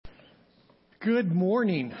Good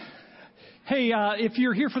morning. Hey, if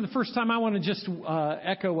you're here for the first time, I want to just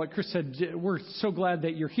echo what Chris said. We're so glad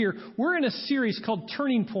that you're here. We're in a series called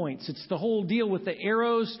Turning Points. It's the whole deal with the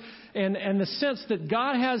arrows and the sense that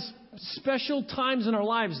God has special times in our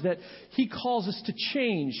lives that He calls us to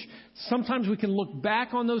change. Sometimes we can look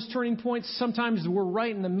back on those turning points. Sometimes we're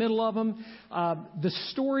right in the middle of them. The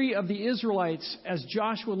story of the Israelites as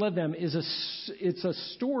Joshua led them it's a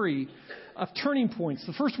story of turning points.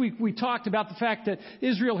 The first week we talked about the fact that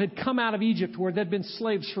Israel had come out of Egypt where they'd been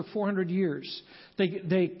slaves for 400 years.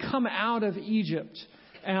 They come out of Egypt.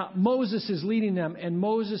 Moses is leading them, and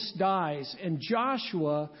Moses dies. And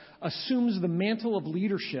Joshua assumes the mantle of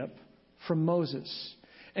leadership from Moses.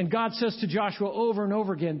 And God says to Joshua over and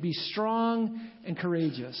over again, be strong and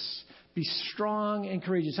courageous. Be strong and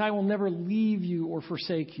courageous. I will never leave you or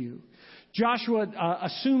forsake you. Joshua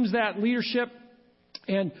assumes that leadership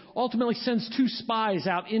and ultimately sends 2 spies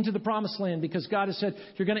out into the promised land because God has said,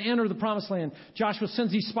 you're going to enter the promised land. Joshua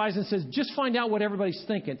sends these spies and says, just find out what everybody's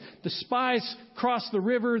thinking. The spies cross the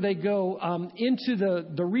river. They go into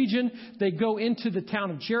the region. They go into the town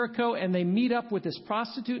of Jericho, and they meet up with this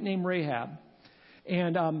prostitute named Rahab.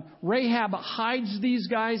 And Rahab hides these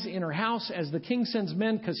guys in her house as the king sends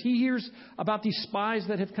men because he hears about these spies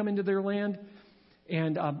that have come into their land.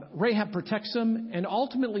 And Rahab protects them and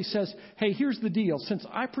ultimately says, hey, here's the deal. Since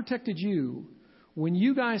I protected you, when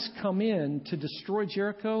you guys come in to destroy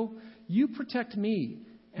Jericho, you protect me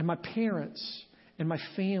and my parents and my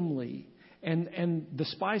family. And the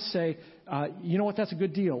spies say, you know what? That's a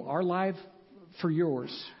good deal. Our life for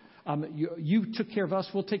yours. You took care of us.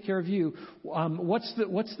 We'll take care of you. What's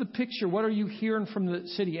the picture? What are you hearing from the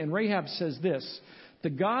city? And Rahab says this,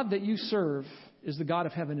 the God that you serve is the God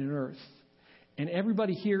of heaven and earth. And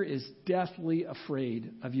everybody here is deathly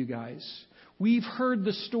afraid of you guys. We've heard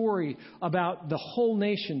the story about the whole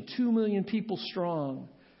nation, 2 million people strong,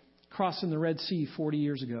 crossing the Red Sea 40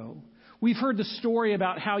 years ago. We've heard the story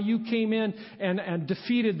about how you came in and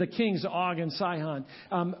defeated the kings Og and Sihon.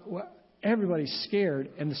 Everybody's scared.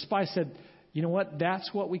 And the spy said, you know what? That's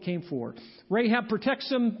what we came for. Rahab protects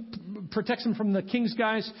them from the king's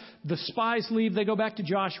guys. The spies leave. They go back to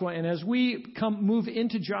Joshua. And as we move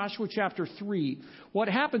into Joshua chapter 3, what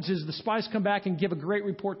happens is the spies come back and give a great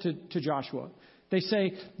report to Joshua. They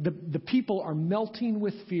say, the people are melting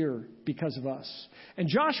with fear because of us. And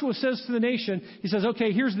Joshua says to the nation, he says,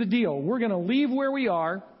 okay, here's the deal. We're going to leave where we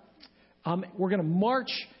are. We're going to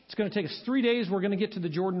march. It's going to take us 3 days. We're going to get to the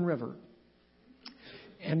Jordan River.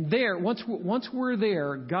 And there, once we're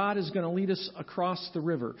there, God is going to lead us across the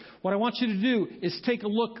river. What I want you to do is take a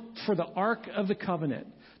look for the Ark of the Covenant.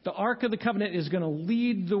 The Ark of the Covenant is going to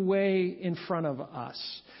lead the way in front of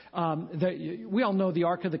us. We all know the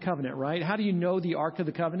Ark of the Covenant, right? How do you know the Ark of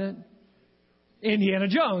the Covenant? Indiana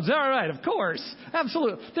Jones. All right, of course.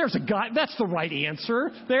 Absolutely. There's a guy. That's the right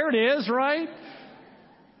answer. There it is, right?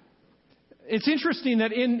 It's interesting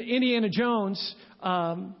that in Indiana Jones,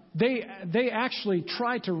 they actually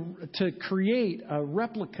tried to create a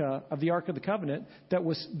replica of the Ark of the Covenant that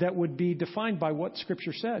would be defined by what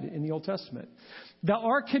Scripture said in the Old Testament. The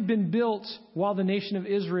Ark had been built while the nation of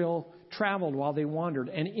Israel traveled, while they wandered.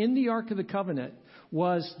 And in the Ark of the Covenant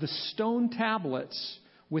was the stone tablets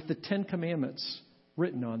with the 10 Commandments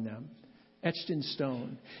written on them, etched in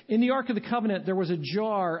stone. In the Ark of the Covenant, there was a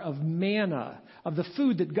jar of manna, of the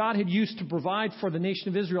food that God had used to provide for the nation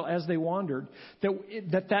of Israel as they wandered,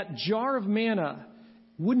 that jar of manna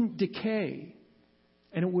wouldn't decay.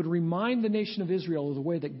 And it would remind the nation of Israel of the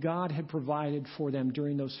way that God had provided for them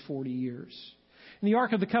during those 40 years. In the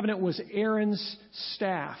Ark of the Covenant was Aaron's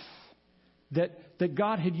staff that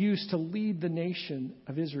God had used to lead the nation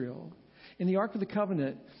of Israel. In the Ark of the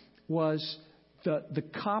Covenant was the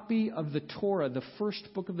copy of the Torah, the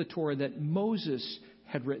first book of the Torah that Moses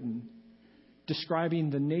had written,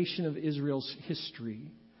 describing the nation of Israel's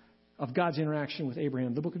history of God's interaction with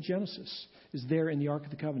Abraham. The book of Genesis is there in the Ark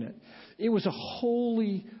of the Covenant. It was a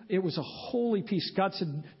holy piece. God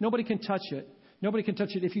said, nobody can touch it. Nobody can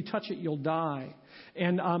touch it. If you touch it, you'll die.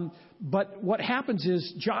 But what happens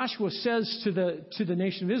is Joshua says to the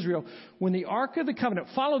nation of Israel, when the Ark of the Covenant,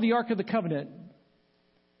 follow the Ark of the Covenant.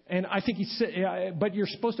 And I think he said, but you're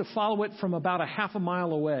supposed to follow it from about a half a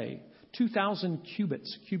mile away. 2,000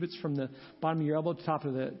 cubits from the bottom of your elbow to top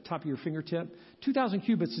of your fingertip. 2,000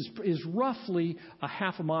 cubits is roughly a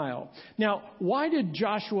half a mile. Now, why did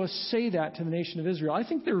Joshua say that to the nation of Israel? I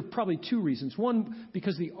think there were probably 2 reasons. One,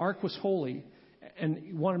 because the ark was holy and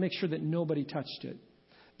you want to make sure that nobody touched it.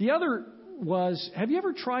 The other was, have you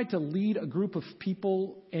ever tried to lead a group of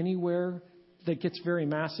people anywhere that gets very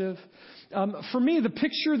massive. For me, the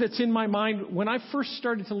picture that's in my mind when I first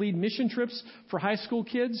started to lead mission trips for high school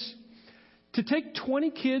kids, to take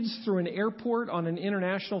 20 kids through an airport on an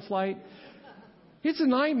international flight, it's a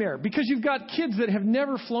nightmare because you've got kids that have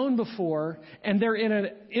never flown before and they're in an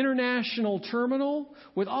international terminal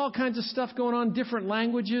with all kinds of stuff going on, different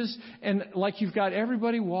languages, and like you've got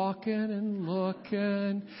everybody walking and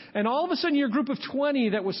looking. And all of a sudden your group of 20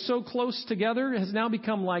 that was so close together has now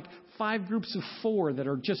become like 5 groups of 4 that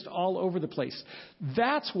are just all over the place.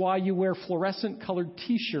 That's why you wear fluorescent colored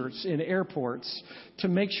T-shirts in airports to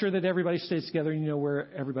make sure that everybody stays together and you know where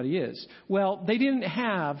everybody is. Well, they didn't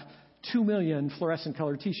have 2 million fluorescent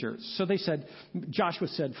colored T-shirts. So Joshua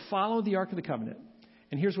said, follow the Ark of the Covenant.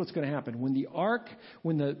 And here's what's going to happen. When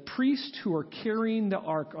the priests who are carrying the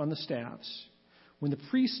Ark on the staffs, when the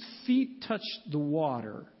priest's feet touch the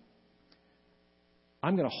water,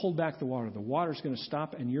 I'm going to hold back the water. The water's going to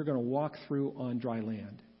stop and you're going to walk through on dry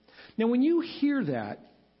land. Now, when you hear that,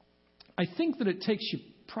 I think that it takes you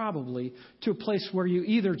probably to a place where you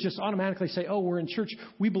either just automatically say, oh, we're in church.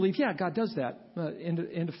 We believe, yeah, God does that.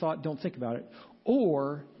 End of thought. Don't think about it.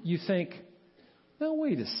 Or you think, no,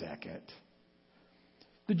 wait a second.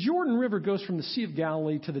 The Jordan River goes from the Sea of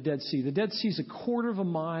Galilee to the Dead Sea. The Dead Sea is 1/4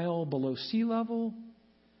 mile below sea level.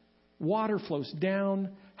 Water flows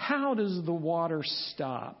down. How does the water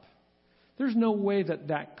stop? There's no way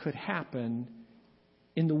that could happen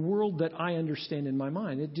in the world that I understand in my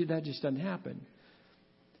mind. That just doesn't happen.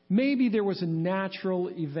 Maybe there was a natural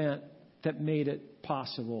event that made it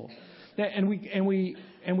possible. And we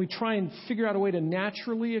try and figure out a way to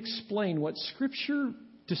naturally explain what Scripture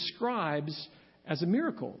describes as a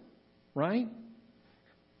miracle, right?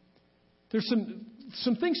 There's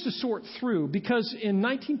some things to sort through because in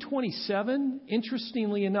 1927,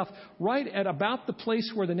 interestingly enough, right at about the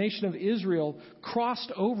place where the nation of Israel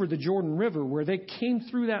crossed over the Jordan River, where they came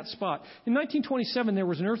through that spot, in 1927 there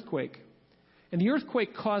was an earthquake. And the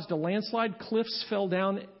earthquake caused a landslide. Cliffs fell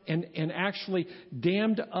down and actually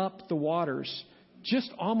dammed up the waters, just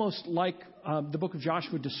almost like the book of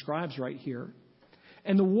Joshua describes right here.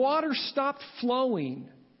 And the water stopped flowing.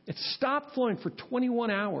 It stopped flowing for 21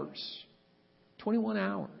 hours. 21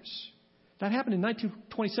 hours. That happened in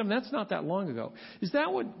 1927. That's not that long ago. Is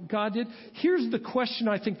that what God did? Here's the question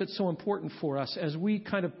I think that's so important for us as we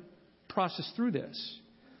kind of process through this.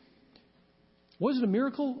 Was it a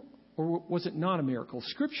miracle? Or was it not a miracle?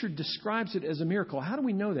 Scripture describes it as a miracle. How do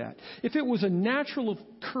we know that? If it was a natural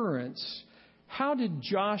occurrence, how did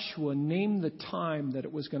Joshua name the time that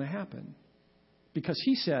it was going to happen? Because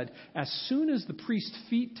he said, as soon as the priest's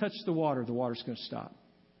feet touch the water's going to stop.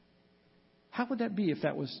 How would that be if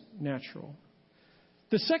that was natural?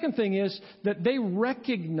 The second thing is that they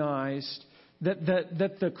recognized that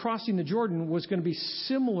the crossing the Jordan was going to be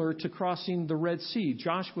similar to crossing the Red Sea.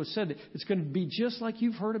 Joshua said that it's going to be just like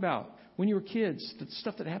you've heard about when you were kids, the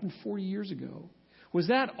stuff that happened 40 years ago. Was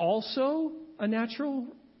that also a natural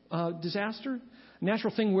disaster? A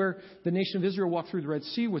natural thing where the nation of Israel walked through the Red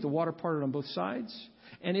Sea with the water parted on both sides?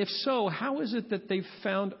 And if so, how is it that they've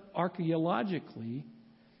found archaeologically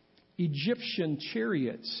Egyptian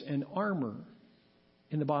chariots and armor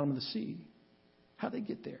in the bottom of the sea? How'd they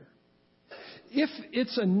get there? If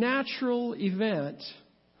it's a natural event,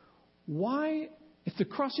 if the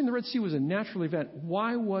crossing the Red Sea was a natural event,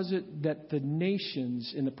 why was it that the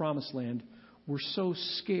nations in the Promised Land were so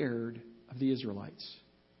scared of the Israelites?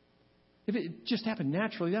 If it just happened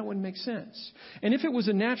naturally, that wouldn't make sense. And if it was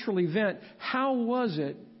a natural event, how was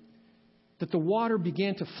it that the water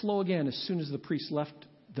began to flow again as soon as the priests left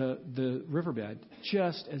the riverbed,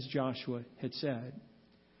 just as Joshua had said?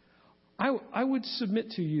 I would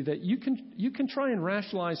submit to you that you can try and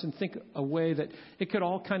rationalize and think a way that it could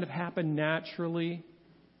all kind of happen naturally.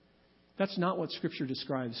 That's not what Scripture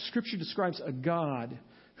describes. Scripture describes a God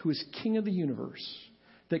who is King of the universe,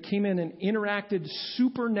 that came in and interacted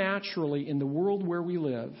supernaturally in the world where we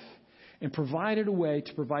live and provided a way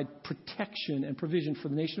to provide protection and provision for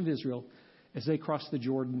the nation of Israel as they crossed the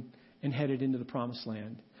Jordan and headed into the Promised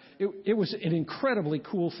Land. It was an incredibly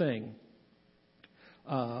cool thing.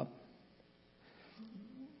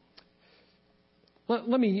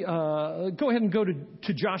 Let me go ahead and go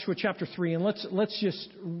to Joshua chapter 3, and let's just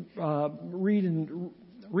read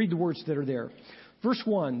the words that are there. Verse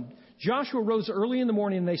 1, Joshua rose early in the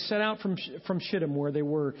morning, and they set out from Shittim, where they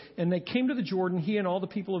were, and they came to the Jordan, he and all the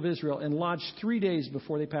people of Israel, and lodged 3 days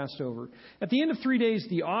before they passed over. At the end of 3 days,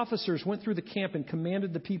 the officers went through the camp and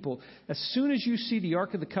commanded the people, as soon as you see the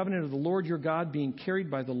ark of the covenant of the Lord your God being carried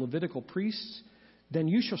by the Levitical priests, then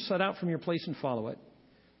you shall set out from your place and follow it.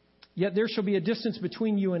 Yet there shall be a distance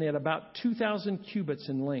between you and it, about 2,000 cubits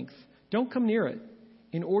in length. Don't come near it,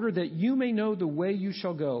 in order that you may know the way you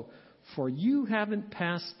shall go, for you haven't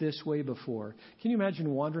passed this way before. Can you imagine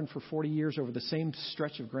wandering for 40 years over the same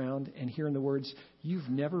stretch of ground and hearing the words, you've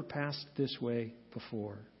never passed this way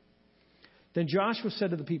before? Then Joshua said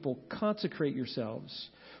to the people, consecrate yourselves,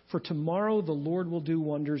 for tomorrow the Lord will do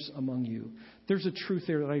wonders among you. There's a truth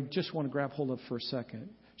there that I just want to grab hold of for a second.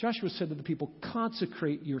 Joshua said to the people,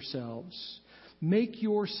 consecrate yourselves. Make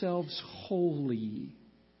yourselves holy,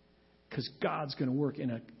 because God's going to work in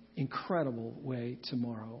an incredible way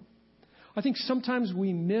tomorrow. I think sometimes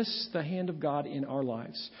we miss the hand of God in our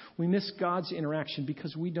lives. We miss God's interaction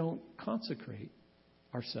because we don't consecrate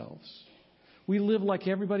ourselves. We live like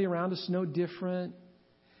everybody around us, no different.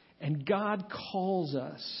 And God calls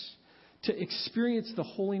us to experience the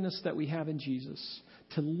holiness that we have in Jesus,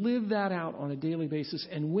 to live that out on a daily basis.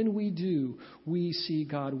 And when we do, we see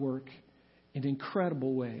God work in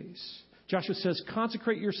incredible ways. Joshua says,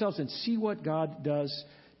 consecrate yourselves and see what God does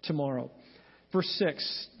tomorrow. Verse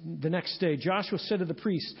 6, the next day, Joshua said to the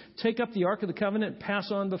priests, take up the Ark of the Covenant, pass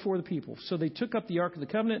on before the people. So they took up the Ark of the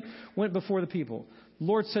Covenant, went before the people. The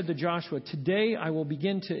Lord said to Joshua, today I will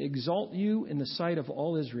begin to exalt you in the sight of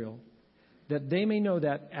all Israel, that they may know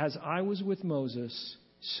that as I was with Moses,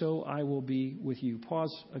 so I will be with you.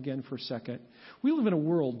 Pause again for a second. We live in a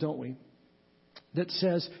world, don't we, that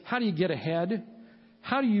says, how do you get ahead?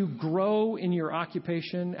 How do you grow in your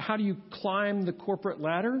occupation? How do you climb the corporate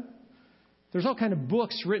ladder? There's all kind of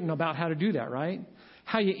books written about how to do that, right?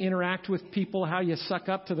 How you interact with people, how you suck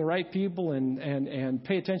up to the right people and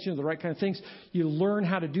pay attention to the right kind of things. You learn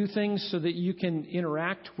how to do things so that you can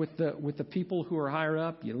interact with the people who are higher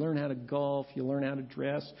up. You learn how to golf. You learn how to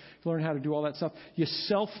dress. You learn how to do all that stuff. You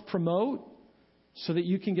self-promote so that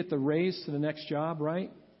you can get the raise to the next job,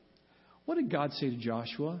 right? What did God say to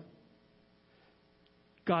Joshua?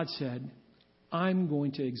 God said, I'm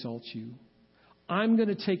going to exalt you. I'm going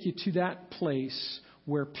to take you to that place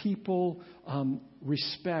where people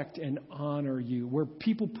respect and honor you, where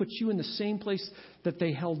people put you in the same place that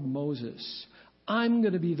they held Moses. I'm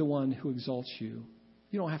going to be the one who exalts you.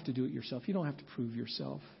 You don't have to do it yourself. You don't have to prove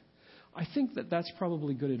yourself. I think that that's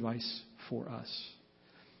probably good advice for us.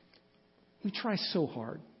 We try so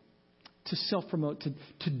hard to self-promote,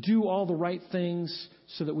 to do all the right things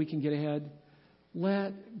so that we can get ahead.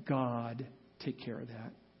 Let God take care of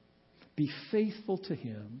that. Be faithful to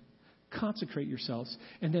Him. Consecrate yourselves.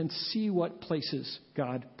 And then see what places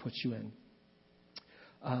God puts you in.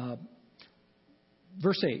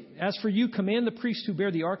 Verse 8. As for you, command the priests who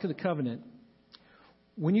bear the Ark of the Covenant.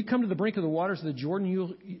 When you come to the brink of the waters of the Jordan,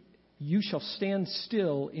 you shall stand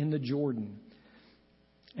still in the Jordan.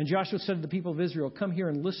 And Joshua said to the people of Israel, come here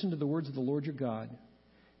and listen to the words of the Lord your God.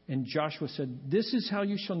 And Joshua said, this is how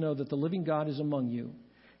you shall know that the living God is among you,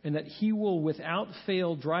 and that He will without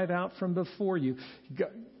fail drive out from before you.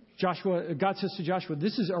 God says to Joshua,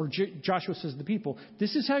 Joshua says to the people,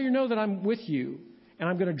 this is how you know that I'm with you, and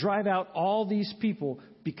I'm going to drive out all these people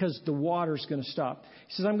because the water's going to stop.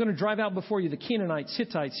 He says, I'm going to drive out before you the Canaanites,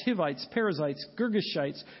 Hittites, Hivites, Perizzites,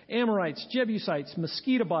 Girgashites, Amorites, Jebusites,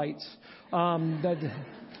 Mosquitobites. That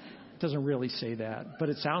doesn't really say that, but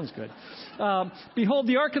it sounds good. Behold,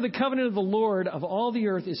 the Ark of the Covenant of the Lord of all the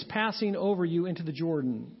earth is passing over you into the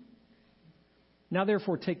Jordan. Now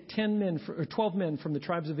therefore take 12 men from the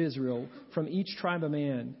tribes of Israel, from each tribe a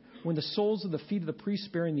man. When the soles of the feet of the priests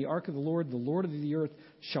bearing the ark of the Lord of the earth,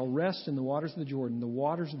 shall rest in the waters of the Jordan, the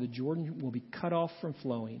waters of the Jordan will be cut off from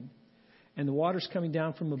flowing, and the waters coming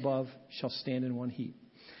down from above shall stand in one heap.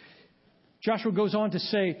 Joshua goes on to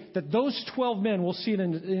say that those 12 men, we'll see it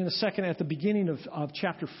in a second at the beginning of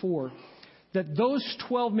chapter 4, that those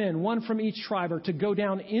 12 men, one from each tribe, are to go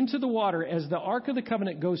down into the water as the Ark of the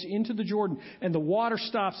Covenant goes into the Jordan and the water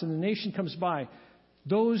stops and the nation comes by.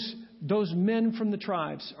 Those men from the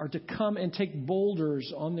tribes are to come and take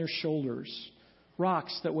boulders on their shoulders,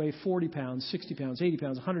 rocks that weigh 40 pounds, 60 pounds, 80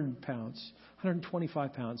 pounds, 100 pounds,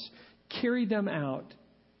 125 pounds, carry them out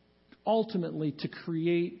ultimately to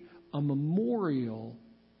create a memorial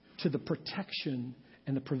to the protection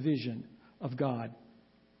and the provision of God.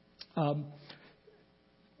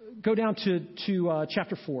 Go down to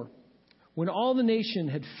chapter 4. When all the nation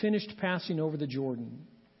had finished passing over the Jordan,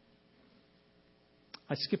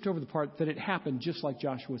 I skipped over the part that it happened just like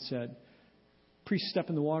Joshua said. Priests step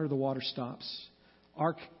in the water stops.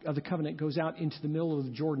 Ark of the Covenant goes out into the middle of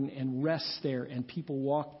the Jordan and rests there, and people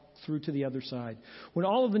walk through to the other side. When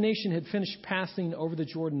all of the nation had finished passing over the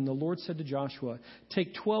Jordan, the Lord said to Joshua,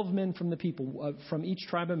 take 12 men from the people, from each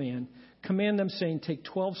tribe a man, command them saying, take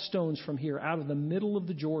 12 stones from here out of the middle of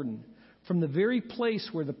the Jordan, from the very place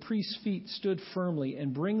where the priest's feet stood firmly,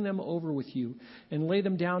 and bring them over with you, and lay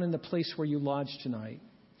them down in the place where you lodge tonight."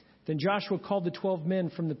 Then Joshua called the 12 men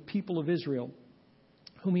from the people of Israel,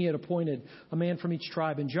 whom he had appointed, a man from each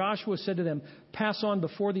tribe. And Joshua said to them, "Pass on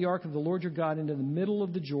before the ark of the Lord your God into the middle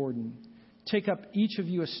of the Jordan. Take up each of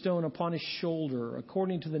you a stone upon his shoulder,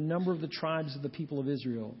 according to the number of the tribes of the people of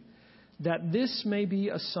Israel, that this may be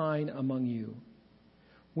a sign among you.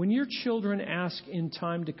 When your children ask in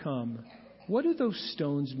time to come, 'What do those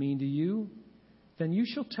stones mean to you?' then you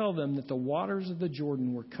shall tell them that the waters of the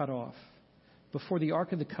Jordan were cut off before the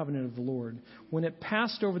ark of the covenant of the Lord. When it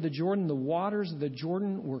passed over the Jordan, the waters of the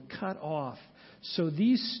Jordan were cut off. So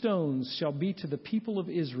these stones shall be to the people of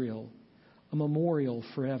Israel a memorial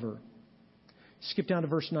forever." Skip down to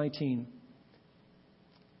verse 19.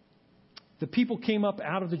 "The people came up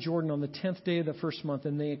out of the Jordan on the 10th day of the first month,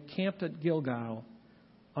 and they encamped at Gilgal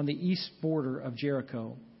on the east border of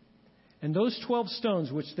Jericho. And those 12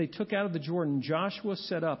 stones which they took out of the Jordan, Joshua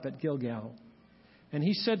set up at Gilgal. And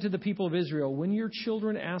he said to the people of Israel, 'When your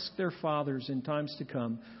children ask their fathers in times to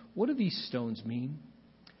come, what do these stones mean?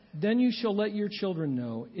 Then you shall let your children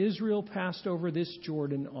know, Israel passed over this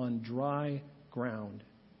Jordan on dry ground.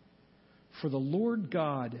 For the Lord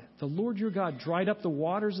your God, dried up the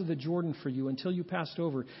waters of the Jordan for you until you passed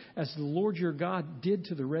over, as the Lord your God did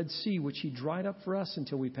to the Red Sea, which he dried up for us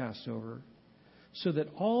until we passed over, so that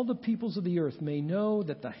all the peoples of the earth may know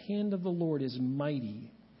that the hand of the Lord is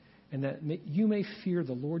mighty, and that you may fear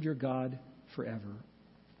the Lord your God forever.'"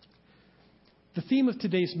 The theme of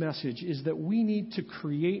today's message is that we need to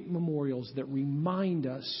create memorials that remind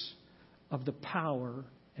us of the power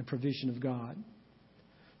and provision of God.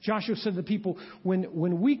 Joshua said to the people,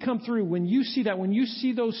 when we come through, when you see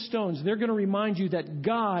those stones, they're going to remind you that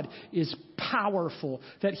God is powerful,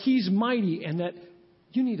 that he's mighty, and that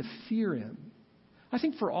you need to fear him. I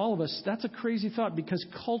think for all of us, that's a crazy thought, because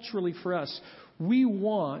culturally for us, we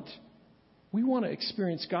want to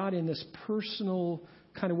experience God in this personal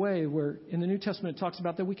kind of way, where in the New Testament it talks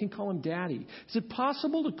about that we can call him Daddy. Is it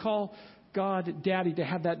possible to call God Daddy, to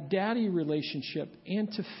have that daddy relationship,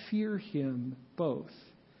 and to fear him both?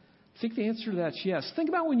 I think the answer to that is yes. Think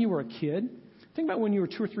about when you were a kid. Think about when you were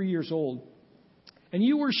 2 or 3 years old, and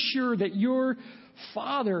you were sure that your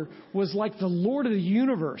father was like the Lord of the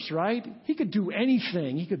universe, right? He could do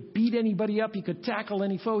anything. He could beat anybody up. He could tackle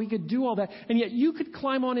any foe. He could do all that. And yet you could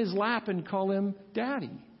climb on his lap and call him Daddy,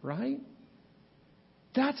 right?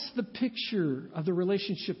 That's the picture of the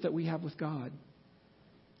relationship that we have with God.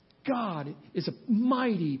 God is a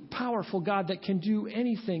mighty, powerful God that can do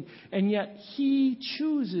anything. And yet he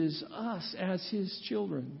chooses us as his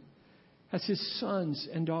children, as his sons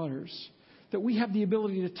and daughters, that we have the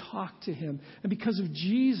ability to talk to him. And because of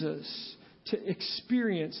Jesus, to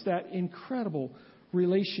experience that incredible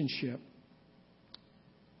relationship.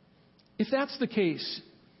 If that's the case,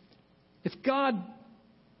 if God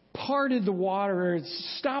parted the water, or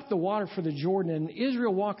stopped the water for the Jordan, and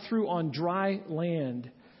Israel walked through on dry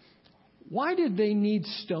land, why did they need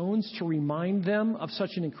stones to remind them of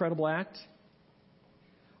such an incredible act?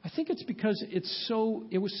 I think it's because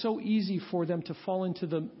it was so easy for them to fall into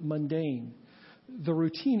the mundane, the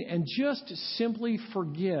routine, and just simply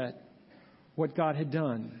forget what God had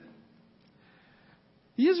done.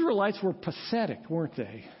 The Israelites were pathetic, weren't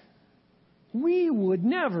they? We would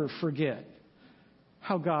never forget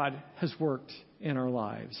how God has worked in our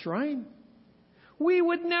lives, right? We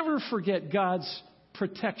would never forget God's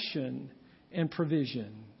protection and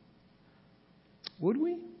provision. Would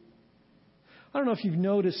we? I don't know if you've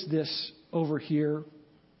noticed this over here,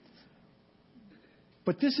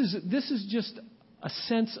 but this is just a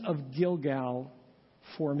sense of Gilgal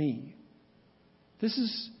for me. This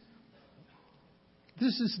is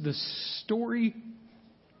the story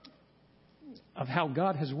of how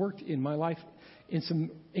God has worked in my life in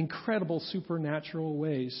some incredible supernatural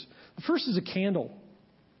ways. The first is a candle.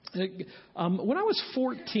 When I was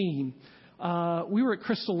 14, we were at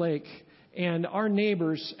Crystal Lake, and our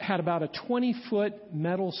neighbors had about a 20-foot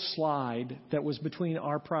metal slide that was between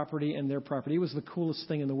our property and their property. It was the coolest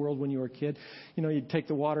thing in the world when you were a kid. You know, you'd take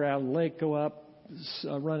the water out of the lake, go up,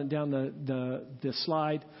 run it down the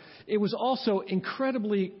slide. It was also an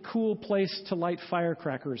incredibly cool place to light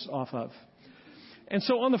firecrackers off of. And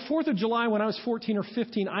so on the 4th of July, when I was 14 or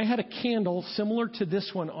 15, I had a candle similar to this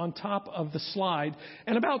one on top of the slide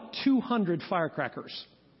and about 200 firecrackers.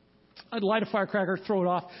 I'd light a firecracker, throw it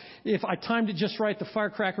off. If I timed it just right, the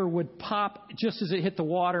firecracker would pop just as it hit the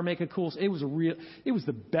water, make a cool. It was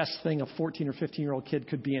the best thing a 14 or 15-year-old kid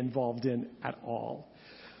could be involved in at all.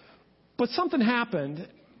 But something happened,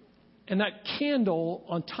 and that candle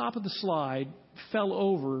on top of the slide fell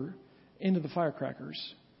over into the firecrackers.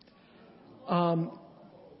 And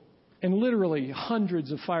literally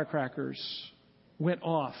hundreds of firecrackers went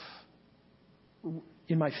off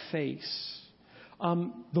in my face.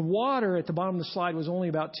 The water at the bottom of the slide was only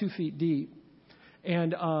about 2 feet deep.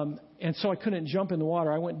 And so I couldn't jump in the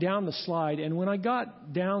water. I went down the slide. And when I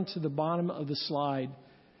got down to the bottom of the slide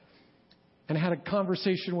and I had a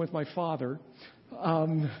conversation with my father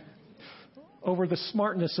over the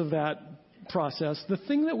smartness of that process, the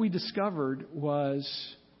thing that we discovered was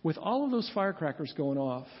with all of those firecrackers going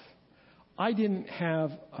off, I didn't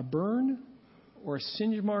have a burn or a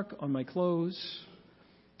singe mark on my clothes.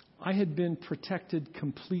 I had been protected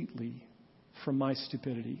completely from my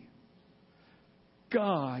stupidity.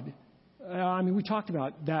 God, we talked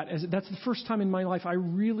about that. That's the first time in my life I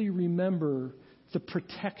really remember the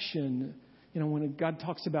protection. When God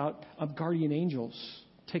talks about guardian angels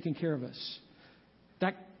taking care of us.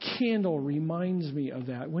 That candle reminds me of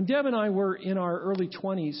that. When Deb and I were in our early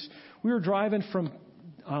 20s, we were driving from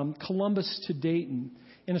Columbus to Dayton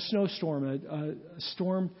in a snowstorm, a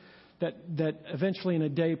storm that eventually in a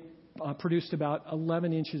day produced about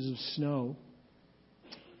 11 inches of snow.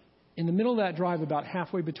 In the middle of that drive, about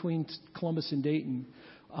halfway between Columbus and Dayton,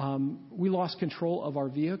 we lost control of our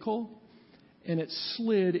vehicle, and it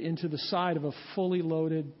slid into the side of a fully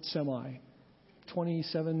loaded semi.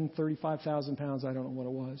 35,000 pounds, I don't know what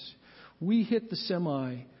it was. We hit the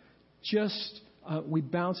semi we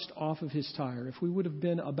bounced off of his tire. If we would have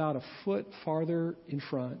been about a foot farther in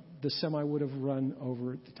front, the semi would have run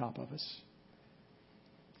over the top of us.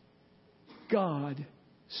 God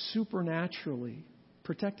supernaturally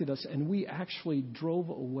protected us, and we actually drove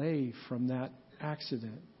away from that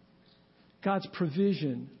accident. God's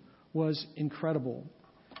provision was incredible.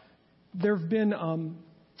 There have been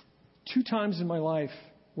 2 times in my life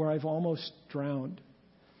where I've almost drowned.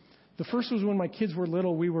 The first was when my kids were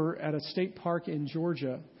little. We were at a state park in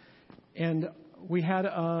Georgia, and we had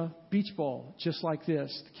a beach ball just like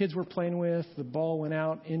this. The kids were playing with. The ball went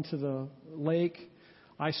out into the lake.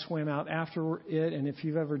 I swam out after it, and if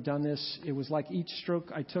you've ever done this, it was like each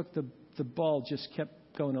stroke I took, the ball just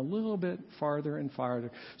kept going a little bit farther and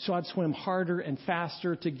farther. So I'd swim harder and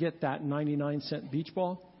faster to get that 99-cent beach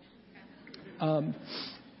ball. And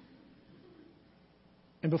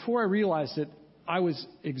before I realized it, I was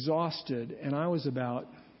exhausted, and I was about,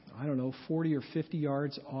 40 or 50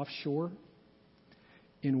 yards offshore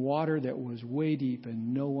in water that was way deep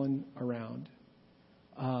and no one around.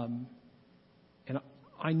 And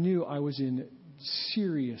I knew I was in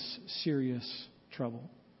serious, serious trouble.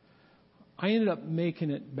 I ended up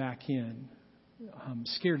making it back in,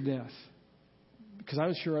 scared to death, because I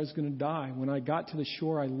was sure I was going to die. When I got to the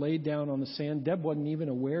shore, I laid down on the sand. Deb wasn't even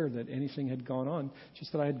aware that anything had gone on,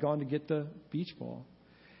 just that I had gone to get the beach ball.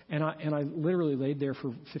 And I literally laid there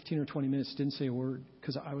for 15 or 20 minutes, didn't say a word,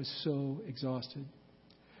 because I was so exhausted.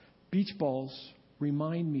 Beach balls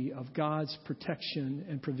remind me of God's protection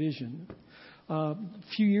and provision. A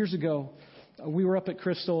few years ago, we were up at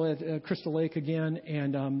Crystal Lake again,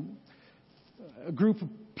 and a group of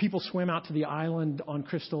people swam out to the island on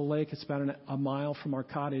Crystal Lake. It's about a mile from our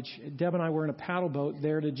cottage. Deb and I were in a paddle boat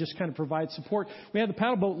there to just kind of provide support. We had the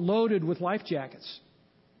paddle boat loaded with life jackets.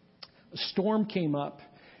 A storm came up,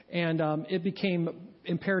 and it became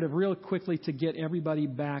imperative real quickly to get everybody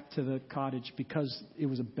back to the cottage because it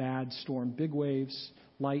was a bad storm. Big waves,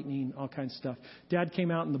 lightning, all kinds of stuff. Dad came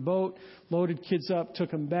out in the boat, loaded kids up, took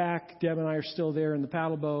them back. Deb and I are still there in the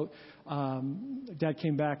paddle boat. Dad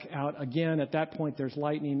came back out again. At that point, there's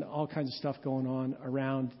lightning, all kinds of stuff going on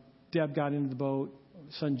around. Deb got into the boat.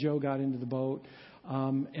 Son Joe got into the boat.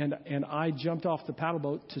 And I jumped off the paddle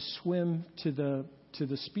boat to swim to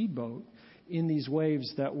the speedboat in these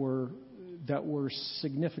waves that were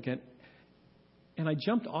significant. And I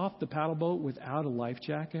jumped off the paddle boat without a life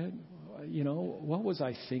jacket. What was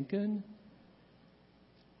I thinking?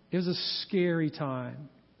 It was a scary time.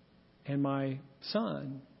 And my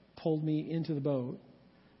son pulled me into the boat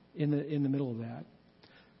in the middle of that.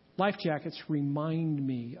 Life jackets remind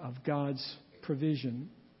me of God's provision.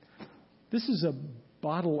 This is a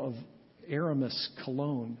bottle of Aramis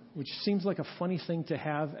cologne, which seems like a funny thing to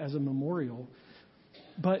have as a memorial.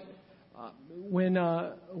 But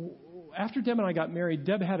after Deb and I got married,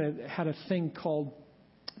 Deb had a thing called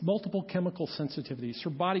multiple chemical sensitivities.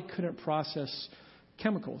 Her body couldn't process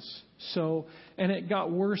chemicals. And it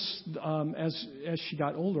got worse as she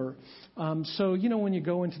got older. So when you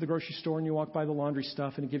go into the grocery store and you walk by the laundry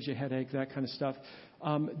stuff and it gives you a headache, that kind of stuff,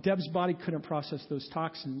 Deb's body couldn't process those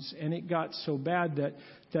toxins, and it got so bad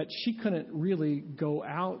that she couldn't really go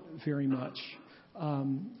out very much.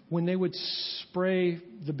 When they would spray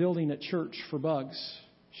the building at church for bugs,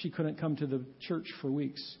 she couldn't come to the church for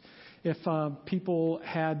weeks. If people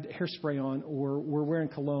had hairspray on or were wearing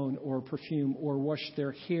cologne or perfume or washed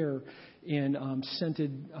their hair in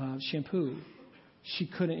scented shampoo, she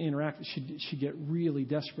couldn't interact. She'd get really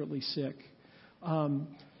desperately sick.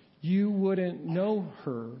 You wouldn't know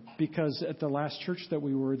her because at the last church that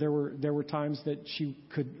we were, there were times that she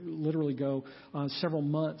could literally go several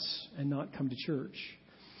months and not come to church.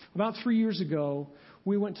 About 3 years ago,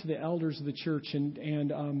 we went to the elders of the church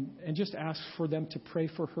and just asked for them to pray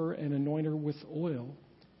for her and anoint her with oil.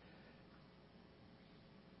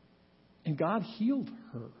 And God healed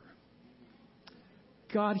her.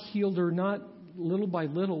 God healed her not little by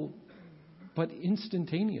little, but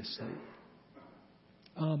instantaneously.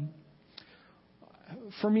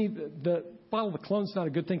 For me, the bottle of cologne's not a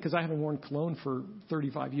good thing because I haven't worn cologne for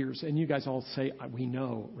 35 years. And you guys all say, we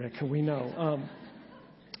know, Rick, we know.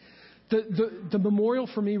 The memorial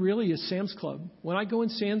for me really is Sam's Club. When I go in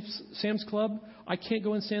Sam's Club, I can't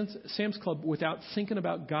go in Sam's Club without thinking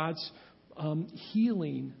about God's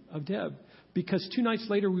healing of Deb. Because 2 nights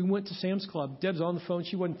later, we went to Sam's Club. Deb's on the phone.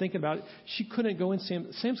 She wasn't thinking about it. She couldn't go in.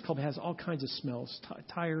 Sam's Club has all kinds of smells,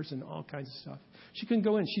 tires and all kinds of stuff. She couldn't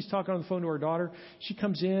go in. She's talking on the phone to her daughter. She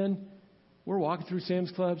comes in. We're walking through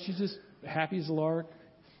Sam's Club. She's just happy as a lark.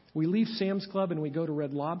 We leave Sam's Club and we go to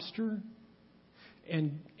Red Lobster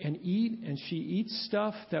and eat. And she eats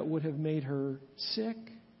stuff that would have made her sick.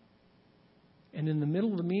 And in the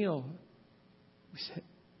middle of the meal, we said,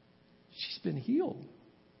 she's been healed.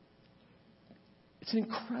 It's an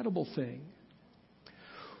incredible thing.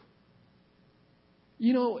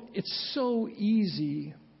 You know, it's so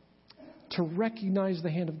easy to recognize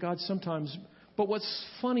the hand of God sometimes. But what's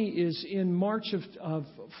funny is in March of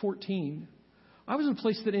 14, I was in a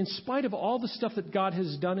place that in spite of all the stuff that God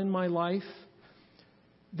has done in my life,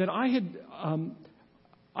 that I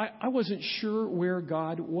wasn't sure where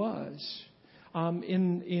God was.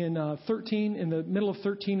 In the middle of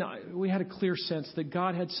 13, we had a clear sense that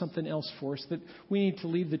God had something else for us, that we needed to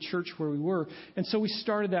leave the church where we were. And so we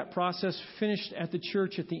started that process, finished at the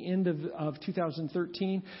church at the end of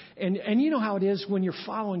 2013. And you know how it is when you're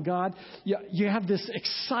following God. You have this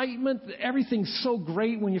excitement. Everything's so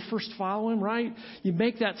great when you first follow Him, right? You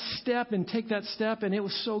make that step and take that step, and it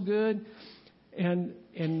was so good. And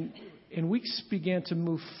weeks began to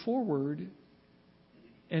move forward,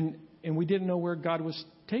 and we didn't know where God was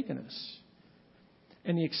taking us.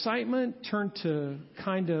 And the excitement turned to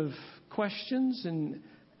kind of questions and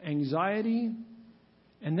anxiety,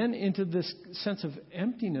 and then into this sense of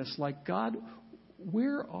emptiness, like, God,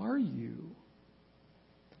 where are you?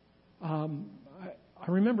 I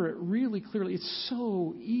remember it really clearly. It's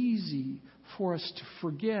so easy for us to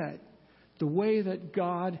forget the way that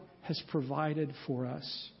God has provided for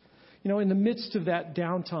us. You know, in the midst of that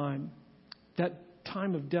downtime, that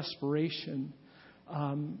time of desperation,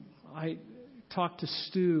 I talked to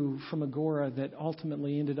Stu from Agora that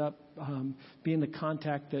ultimately ended up being the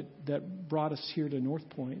contact that brought us here to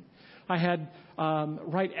Northpointe. I had,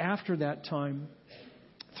 right after that time,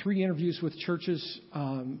 3 interviews with churches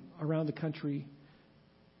around the country.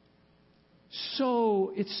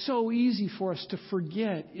 So it's so easy for us to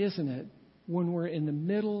forget, isn't it, when we're in the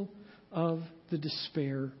middle of the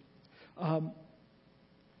despair. Have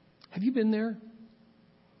you been there?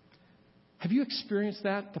 Have you experienced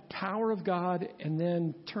that? The power of God, and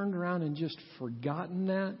then turned around and just forgotten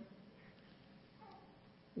that?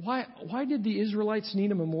 Why did the Israelites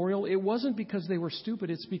need a memorial? It wasn't because they were stupid.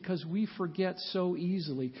 It's because we forget so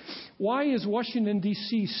easily. Why is Washington,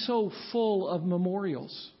 D.C. so full of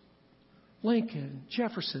memorials? Lincoln,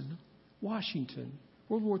 Jefferson, Washington,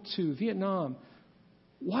 World War II, Vietnam.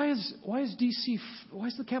 Why is D.C., why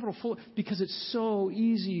is the capital full? Because it's so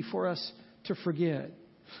easy for us to forget.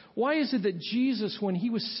 Why is it that Jesus, when He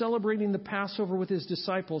was celebrating the Passover with His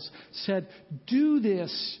disciples, said, "Do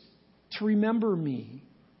this to remember me"?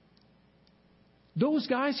 Those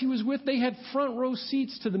guys He was with, they had front row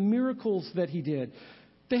seats to the miracles that He did.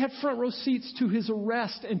 They had front row seats to His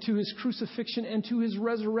arrest and to His crucifixion and to His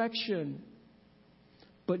resurrection.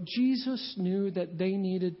 But Jesus knew that they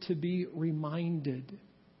needed to be reminded,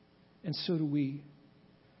 and so do we.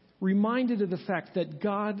 Reminded of the fact that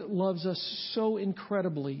God loves us so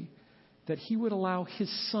incredibly that He would allow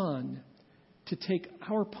His Son to take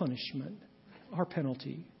our punishment, our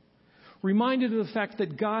penalty. Reminded of the fact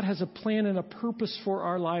that God has a plan and a purpose for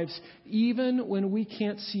our lives, even when we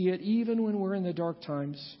can't see it, even when we're in the dark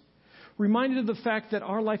times. Reminded of the fact that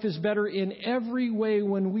our life is better in every way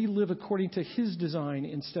when we live according to His design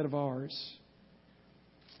instead of ours.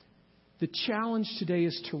 The challenge today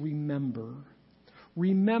is to remember.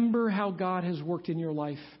 Remember how God has worked in your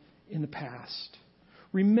life in the past.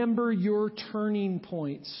 Remember your turning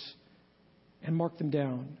points and mark them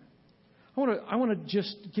down. I want to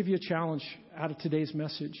just give you a challenge out of today's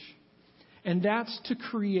message. And that's to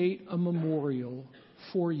create a memorial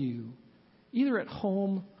for you, either at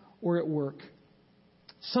home or at work.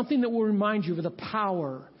 Something that will remind you of the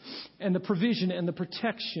power and the provision and the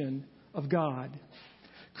protection of God.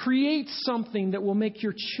 Create something that will make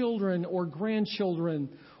your children or grandchildren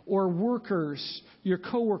or workers, your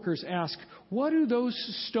coworkers, ask, what do those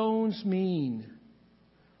stones mean?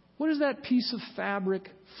 What is that piece of fabric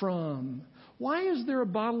from? Why is there a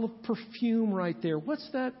bottle of perfume right there? What's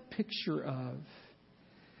that picture of?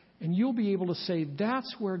 And you'll be able to say,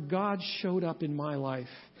 that's where God showed up in my life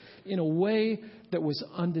in a way that was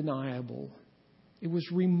undeniable. It was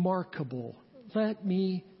remarkable. Let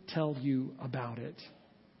me tell you about it.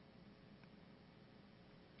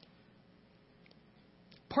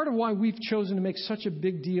 Part of why we've chosen to make such a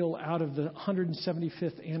big deal out of the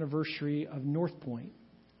 175th anniversary of Northpointe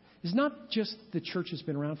is not just the church has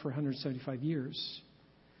been around for 175 years.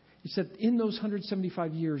 It's that in those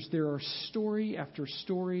 175 years, there are story after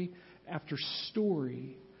story after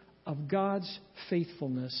story of God's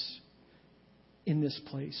faithfulness in this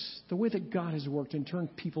place. The way that God has worked and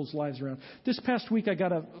turned people's lives around. This past week, I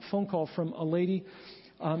got a phone call from a lady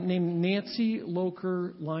named Nancy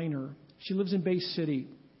Loker-Liner. She lives in Bay City.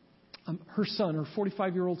 Her son, her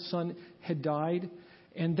 45-year-old son, had died,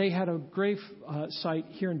 and they had a grave site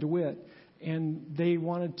here in DeWitt, and they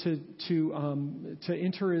wanted to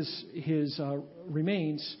inter his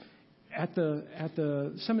remains at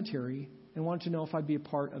the cemetery, and wanted to know if I'd be a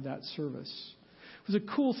part of that service. It was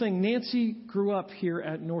a cool thing. Nancy grew up here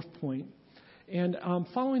at Northpointe, and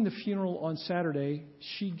following the funeral on Saturday,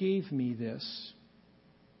 she gave me this.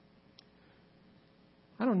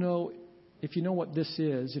 I don't know if you know what this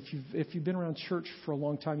is. If you've been around church for a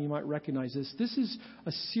long time, you might recognize this. This is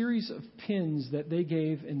a series of pins that they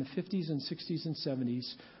gave in the 50s and 60s and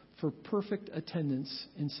 70s for perfect attendance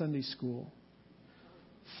in Sunday school.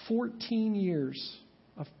 14 years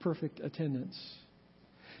of perfect attendance.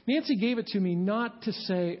 Nancy gave it to me not to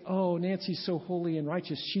say, oh, Nancy's so holy and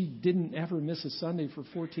righteous, she didn't ever miss a Sunday for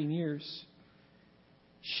 14 years.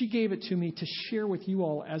 She gave it to me to share with you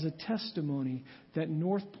all as a testimony that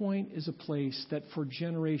Northpointe is a place that for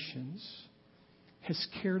generations has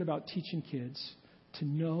cared about teaching kids to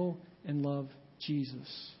know and love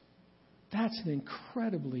Jesus. That's an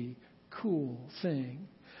incredibly cool thing.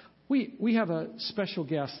 We have a special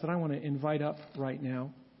guest that I want to invite up right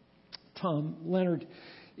now. Tom Leonard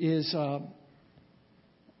is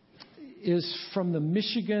from the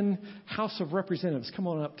Michigan House of Representatives. Come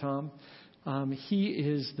on up, Tom. He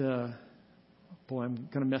is I'm going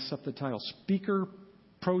to mess up the title, Speaker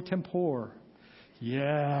Pro Tempore.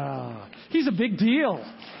 Yeah, he's a big deal.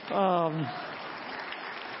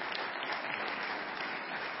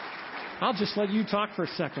 I'll just let you talk for a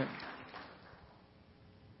second.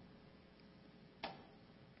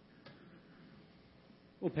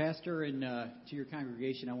 Well, Pastor, and to your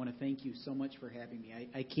congregation, I want to thank you so much for having me.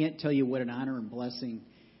 I can't tell you what an honor and blessing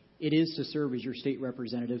it is to serve as your state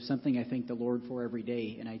representative, something I thank the Lord for every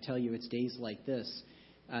day. And I tell you, it's days like this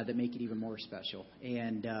that make it even more special.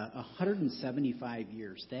 And 175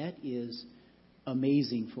 years, that is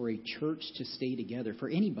amazing for a church to stay together, for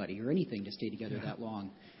anybody or anything to stay together that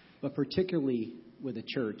long, but particularly with a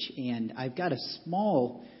church. And I've got a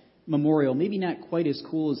small memorial, maybe not quite as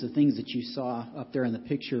cool as the things that you saw up there in the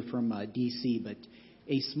picture from D.C., but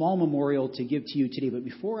a small memorial to give to you today. But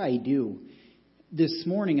before I do, this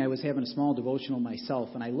morning I was having a small devotional myself,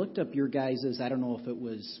 and I looked up your guys', I don't know if it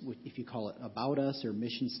was, if you call it About Us or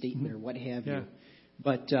Mission Statement or what have you,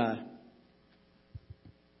 but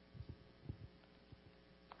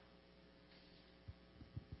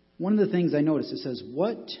one of the things I noticed, it says,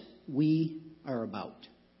 what we are about.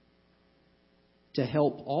 To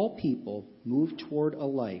help all people move toward a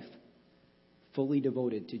life fully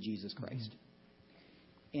devoted to Jesus Christ.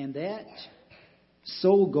 And that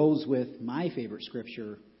so goes with my favorite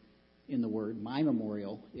scripture in the Word, my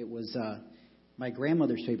memorial. It was my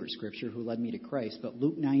grandmother's favorite scripture who led me to Christ, but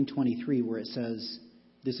Luke 9:23, where it says,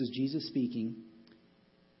 this is Jesus speaking,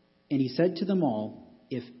 and he said to them all,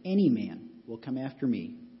 if any man will come after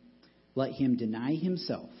me, let him deny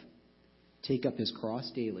himself, take up his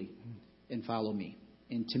cross daily, and follow me.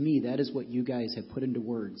 And to me, that is what you guys have put into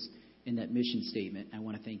words in that mission statement. I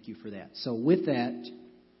want to thank you for that. So with that,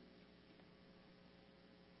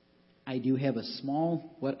 I do have a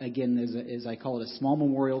small, as I call it, a small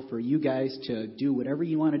memorial for you guys to do whatever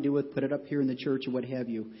you want to do with, put it up here in the church or what have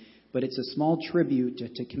you. but it's a small tribute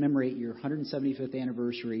to commemorate your 175th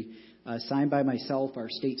anniversary, signed by myself, our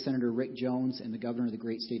State Senator Rick Jones, and the Governor of the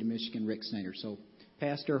great state of Michigan, Rick Snyder. So,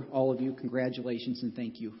 Pastor, all of you, congratulations and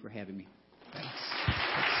thank you for having me. Thanks.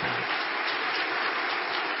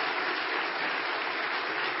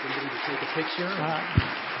 Anybody to take a picture?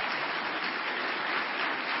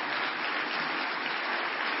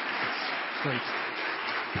 Great.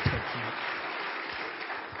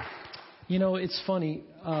 You know, it's funny.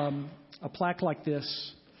 A plaque like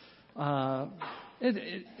this,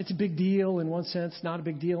 it's a big deal in one sense, not a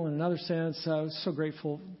big deal in another sense. I was so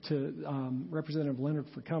grateful to Representative Leonard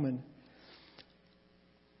for coming.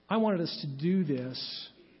 I wanted us to do this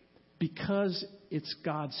because it's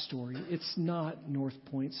God's story. It's not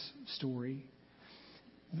Northpointe's story.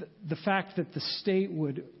 The fact that the state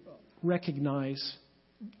would recognize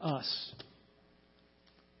us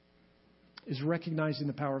is recognizing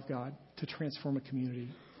the power of God to transform a community.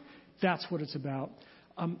 That's what it's about.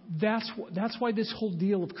 That's why this whole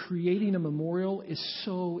deal of creating a memorial is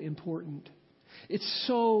so important. It's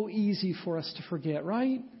so easy for us to forget,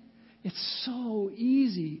 right? It's so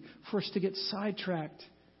easy for us to get sidetracked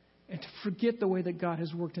and to forget the way that God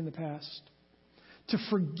has worked in the past. To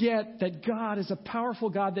forget that God is a powerful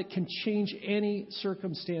God that can change any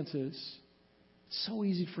circumstances. It's so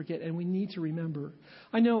easy to forget, and we need to remember.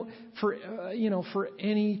 I know for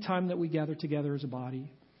any time that we gather together as a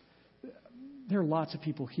body, there are lots of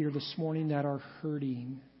people here this morning that are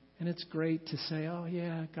hurting. And it's great to say, oh,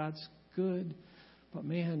 yeah, God's good. But,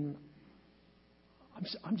 man,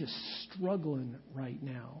 I'm just struggling right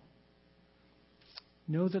now.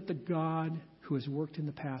 Know that the God who has worked in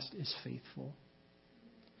the past is faithful.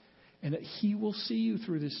 And that He will see you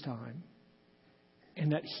through this time.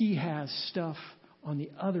 And that He has stuff on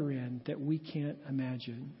the other end that we can't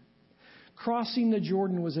imagine. Crossing the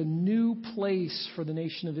Jordan was a new place for the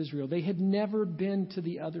nation of Israel. They had never been to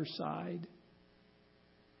the other side.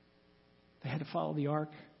 They had to follow the ark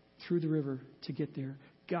through the river to get there.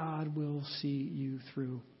 God will see you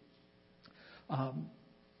through.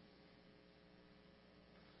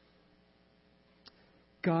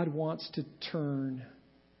 God wants to turn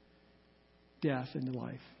death into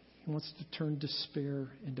life. He wants to turn despair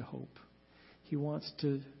into hope. He wants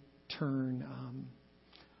to turn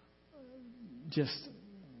just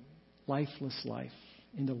lifeless life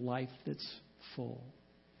into life that's full.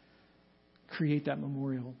 Create that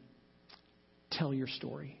memorial. Tell your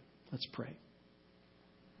story. Let's pray.